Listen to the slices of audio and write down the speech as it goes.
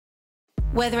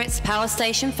Whether it's power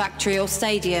station, factory or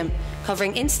stadium,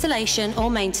 covering installation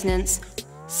or maintenance,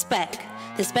 Spec,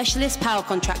 the specialist power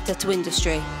contractor to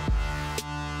industry.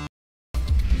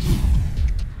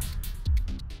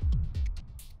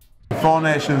 Four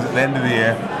Nations at the end of the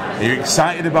year. Are you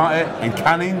excited about it? And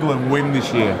can England win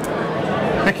this year?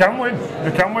 They can win.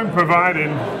 They can win,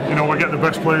 providing we get the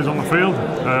best players on the field.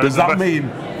 Does that mean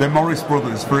the Morris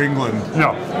brothers for England? No,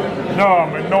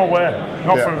 I mean, no way.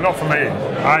 Not for me.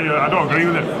 I don't agree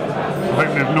with it. I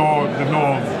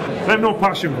think they've no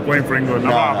passion for playing for England.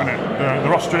 They're not having it.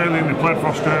 They're Australian. They played for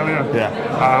Australia. Yeah.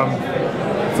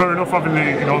 Fair enough having the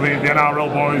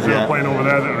NRL boys who are playing over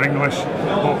there that are English,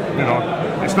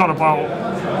 but it's not about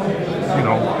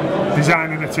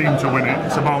designing a team to win it.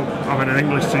 It's about having an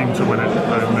English team to win it.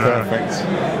 And, perfect.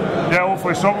 Yeah,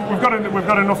 hopefully. So we've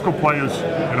got enough good players,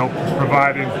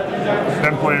 providing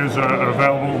them players are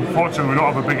available. Unfortunately, we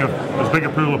don't have as big a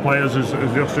pool of players as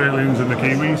the Australians and the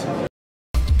Kiwis.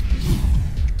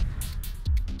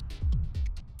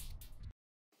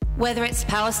 Whether it's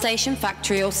power station,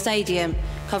 factory or stadium,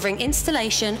 covering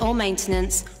installation or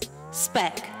maintenance,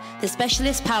 Spec, the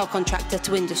specialist power contractor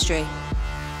to industry.